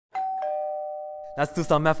Let's do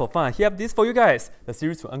some math for fun. Here I have this for you guys. The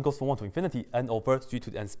series from n goes from 1 to infinity, n over 3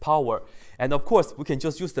 to the nth power. And of course, we can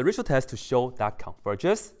just use the ratio test to show that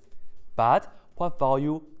converges. But what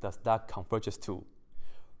value does that converges to?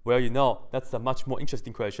 Well, you know, that's a much more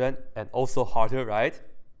interesting question and also harder, right?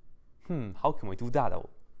 How can we do that though?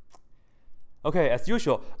 Okay, as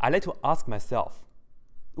usual, I like to ask myself,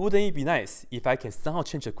 wouldn't it be nice if I can somehow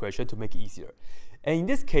change the question to make it easier? And in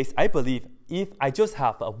this case, I believe if I just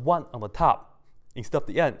have a 1 on the top instead of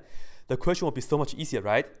the n, the question will be so much easier,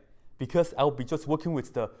 right? Because I'll be just working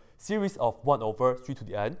with the series of 1 over 3 to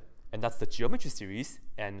the n, and that's the geometry series,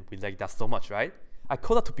 and we like that so much, right? I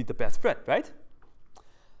call that to be the best friend, right?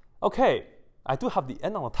 Okay, I do have the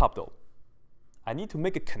n on the top though. I need to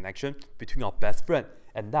make a connection between our best friend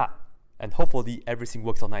and that, and hopefully everything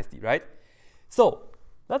works out nicely, right? So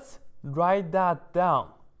let's write that down.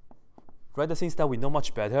 Write the things that we know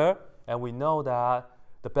much better, and we know that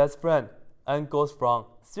the best friend n goes from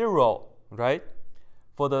 0, right?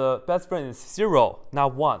 For the best friend is 0,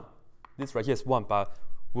 not 1. This right here is 1, but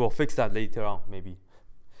we'll fix that later on, maybe.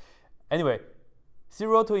 Anyway,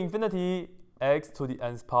 0 to infinity, x to the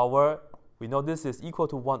nth power. We know this is equal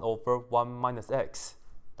to 1 over 1 minus x.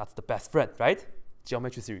 That's the best friend, right?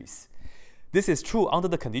 Geometry series. This is true under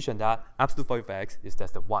the condition that absolute value of x is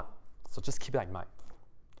less than 1. So just keep that in mind.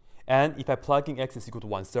 And if I plug in x is equal to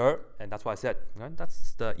 1/3, and that's what I said, right?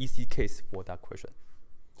 That's the easy case for that question.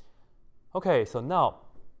 Okay, so now,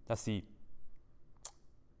 let's see.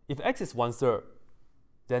 If x is 1/3,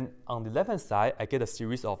 then on the left-hand side, I get a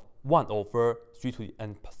series of 1 over 3 to the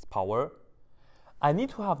n power. I need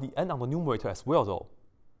to have the n on the numerator as well, though.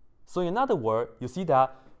 So in other words, you see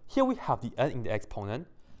that here we have the n in the exponent.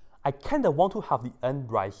 I kind of want to have the n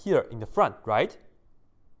right here in the front, right?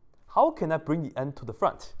 How can I bring the n to the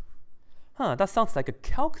front? That sounds like a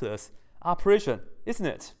calculus operation, isn't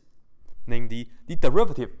it? Namely, the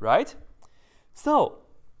derivative, right? So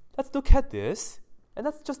let's look at this, and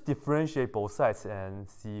let's just differentiate both sides and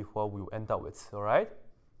see what we'll end up with, all right?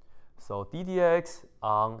 So d dx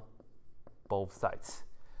on both sides.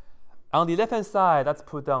 On the left-hand side, let's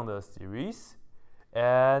put down the series,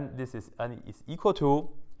 and this is n is equal to,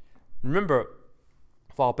 remember,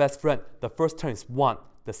 for our best friend, the first term is 1,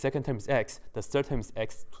 the second term is x, the third term is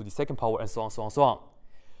x to the second power, and so on, so on, so on.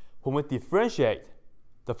 When we differentiate,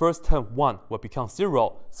 the first term 1 will become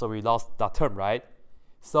 0, so we lost that term, right?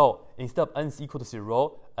 So instead of n is equal to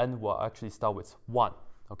 0, n will actually start with 1,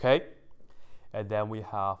 okay? And then we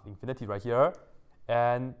have infinity right here,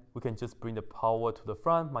 and we can just bring the power to the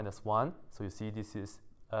front, minus 1. So you see this is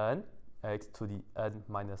n, x to the n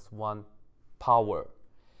minus 1 power.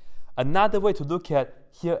 Another way to look at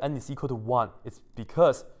here n is equal to 1 is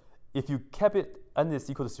because if you kept it n is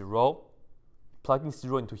equal to 0, plugging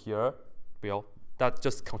 0 into here, well, that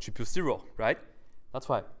just contributes 0, right? That's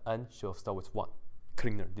why n should start with 1,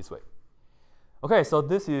 cleaner this way. Okay, so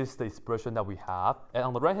this is the expression that we have. And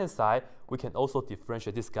on the right-hand side, we can also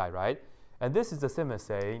differentiate this guy, right? And this is the same as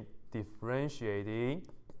saying differentiating,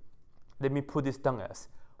 let me put this down as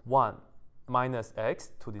 1 minus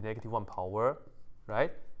x to the negative 1 power,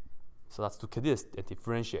 right? So let's look at this and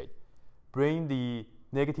differentiate. Bring the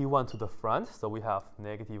negative 1 to the front, so we have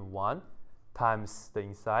negative 1 times the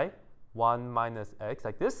inside, 1 minus x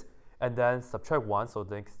like this, and then subtract 1, so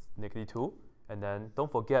next negative 2, and then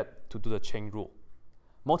don't forget to do the chain rule.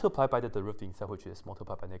 Multiply by the derivative inside, which is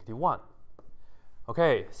multiplied by negative 1.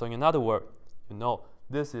 Okay, so in other words, you know,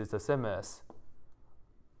 this is the same as,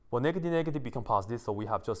 well, negative become positive, so we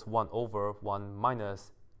have just 1 over 1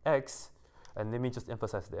 minus x, and let me just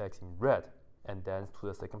emphasize the x in red, and then to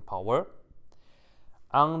the second power.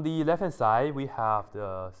 On the left-hand side, we have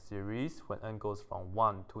the series when n goes from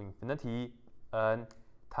 1 to infinity, n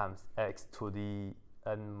times x to the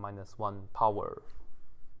n minus 1 power.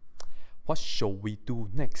 What shall we do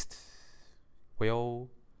next? Well,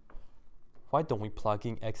 why don't we plug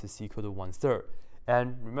in x is equal to 1/3?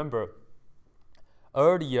 And remember,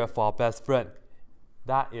 earlier for our best friend,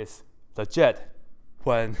 that is legit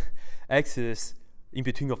when x is in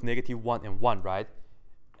between of negative 1 and 1, right?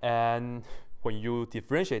 And when you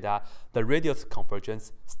differentiate that, the radius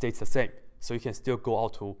convergence stays the same. So you can still go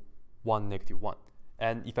out to 1, negative 1.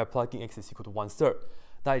 And if I plug in x is equal to 1/3,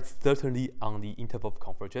 that is certainly on the interval of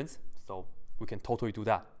convergence. So we can totally do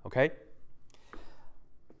that, okay?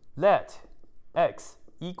 Let x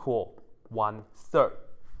equal 1/3.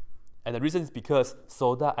 And the reason is because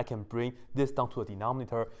so that I can bring this down to a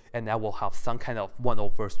denominator, and I will have some kind of 1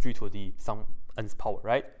 over 3 to the some nth power,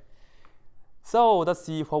 right? So let's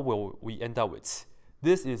see what will we end up with.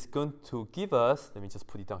 This is going to give us, let me just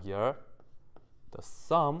put it down here, the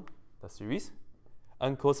sum, the series,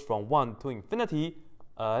 n goes from 1 to infinity,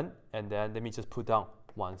 n, and then let me just put down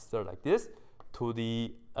 1/3 like this, to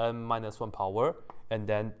the n minus 1 power, and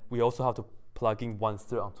then we also have to plug in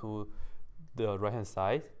 1/3 onto the right hand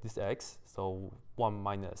side, this x, so 1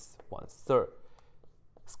 minus 1/3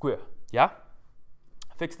 square, yeah?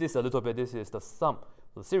 Fix this a little bit. This is the sum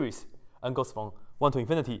of the series. N goes from 1 to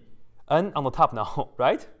infinity, n on the top now,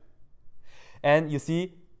 right? And you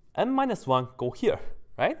see n minus 1 go here,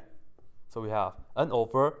 right? So we have n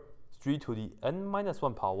over 3 to the n minus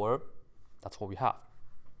 1 power. That's what we have.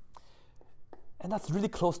 And that's really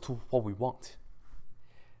close to what we want.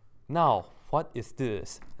 Now, what is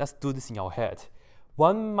this? Let's do this in our head.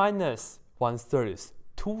 1 minus 1/3 is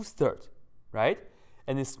 2/3, right?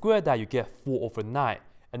 And you square that, you get 4 over 9.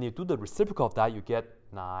 And you do the reciprocal of that, you get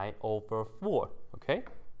 9 over 4, okay?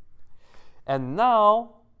 And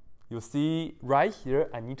now, you see right here,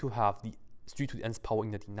 I need to have the 3 to the nth power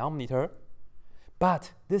in the denominator.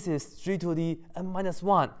 But this is 3 to the n minus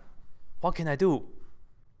 1. What can I do?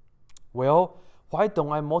 Well, why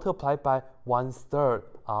don't I multiply by 1/3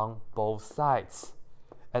 on both sides?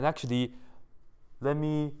 And actually, let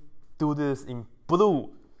me do this in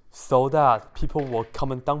blue so that people will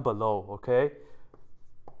comment down below, okay?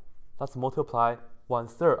 Let's multiply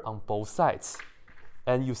 1/3 on both sides.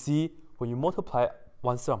 And you see, when you multiply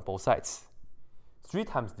 1/3 on both sides, 3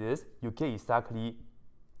 times this, you get exactly,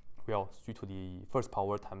 well, 3 to the first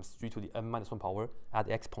power times 3 to the n minus 1 power, add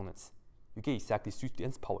the exponents. You get exactly 3 to the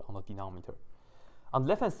nth power on the denominator. On the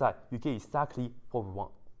left hand side, you get exactly what we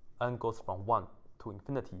want. N goes from 1 to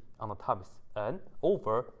infinity. On the top is n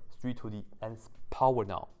over 3 to the nth power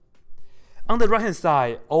now. On the right hand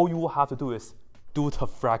side, all you will have to do is do the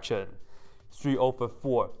fraction. 3 over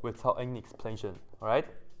 4 without any explanation, all right?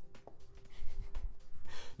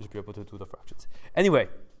 You should be able to do the fractions. Anyway,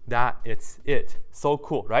 that is it. So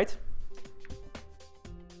cool, right?